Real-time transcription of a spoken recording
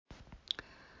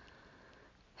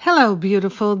Hello,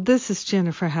 beautiful. This is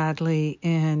Jennifer Hadley,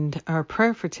 and our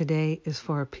prayer for today is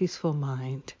for a peaceful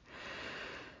mind.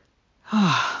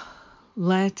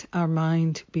 Let our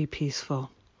mind be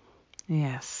peaceful.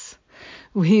 Yes.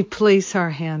 We place our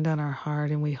hand on our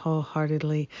heart and we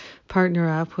wholeheartedly partner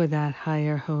up with that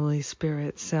higher Holy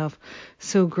Spirit self.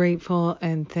 So grateful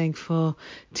and thankful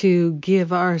to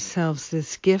give ourselves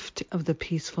this gift of the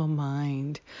peaceful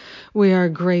mind. We are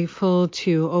grateful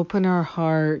to open our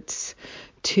hearts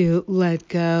to let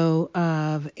go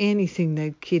of anything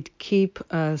that could keep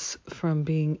us from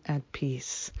being at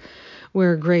peace.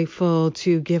 We're grateful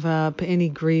to give up any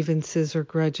grievances or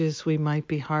grudges we might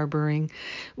be harboring.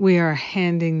 We are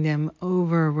handing them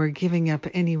over. We're giving up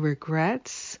any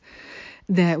regrets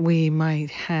that we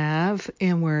might have,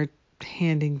 and we're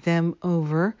handing them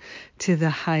over to the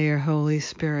higher Holy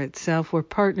Spirit self. We're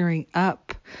partnering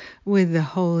up with the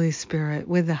Holy Spirit,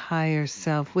 with the higher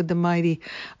self, with the mighty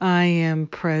I Am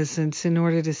presence in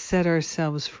order to set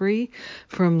ourselves free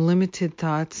from limited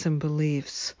thoughts and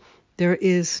beliefs. There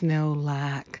is no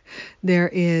lack. There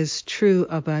is true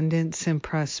abundance and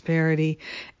prosperity,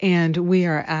 and we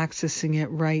are accessing it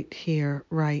right here,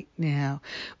 right now.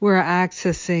 We're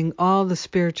accessing all the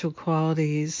spiritual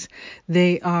qualities.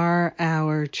 They are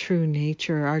our true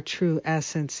nature, our true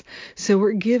essence. So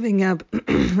we're giving up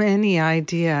any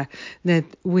idea that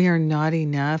we are not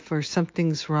enough or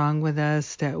something's wrong with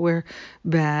us, that we're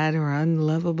bad or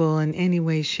unlovable in any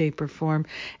way, shape, or form.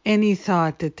 Any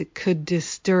thought that could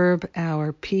disturb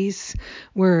our peace,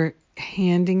 we're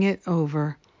handing it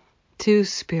over to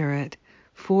Spirit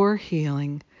for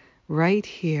healing right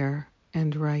here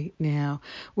and right now.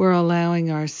 We're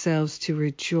allowing ourselves to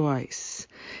rejoice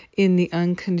in the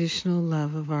unconditional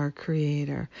love of our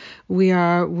Creator. We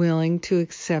are willing to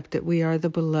accept that we are the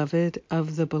beloved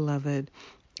of the beloved.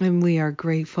 And we are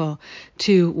grateful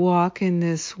to walk in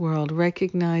this world,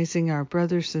 recognizing our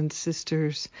brothers and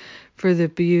sisters for the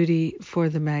beauty, for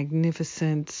the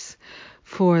magnificence,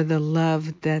 for the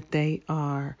love that they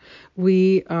are.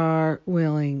 We are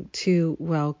willing to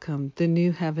welcome the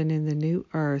new heaven and the new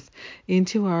earth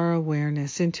into our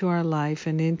awareness, into our life,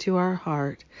 and into our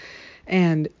heart.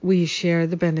 And we share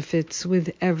the benefits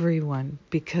with everyone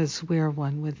because we're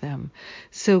one with them.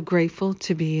 So grateful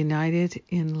to be united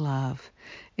in love.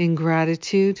 In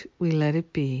gratitude, we let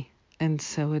it be, and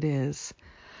so it is.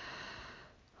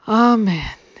 Amen.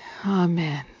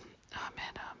 Amen.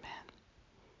 Amen.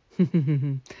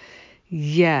 Amen.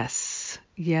 Yes.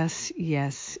 Yes,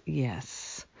 yes,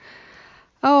 yes.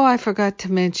 Oh, I forgot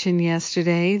to mention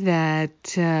yesterday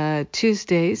that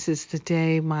Tuesdays is the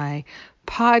day my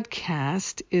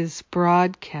podcast is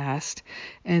broadcast,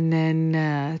 and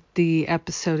then the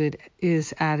episode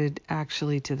is added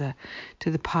actually to the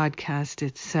podcast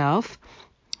itself.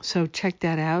 So check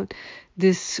that out.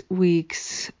 This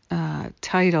week's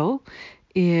title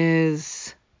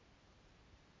is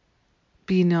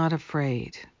Be Not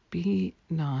Afraid. Be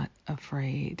not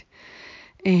afraid.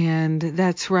 And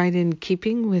that's right in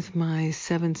keeping with my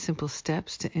 7 simple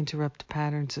steps to interrupt the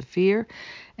patterns of fear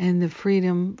and the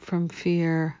Freedom from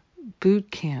Fear boot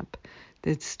camp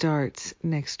that starts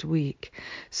next week.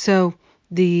 So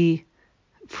the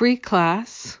free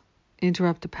class,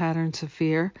 Interrupt the Patterns of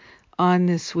Fear, on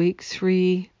this week,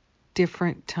 3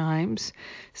 different times.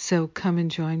 So come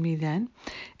and join me then.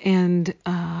 And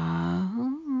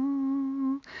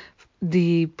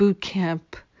the boot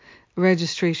camp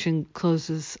registration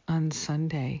closes on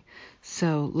Sunday.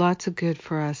 So lots of good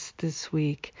for us this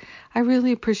week. I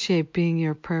really appreciate being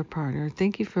your prayer partner.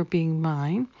 Thank you for being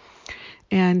mine.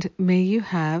 And may you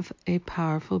have a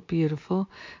powerful, beautiful,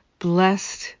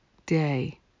 blessed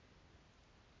day.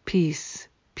 Peace,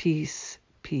 peace,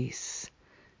 peace.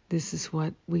 This is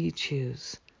what we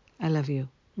choose. I love you.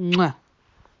 Mwah.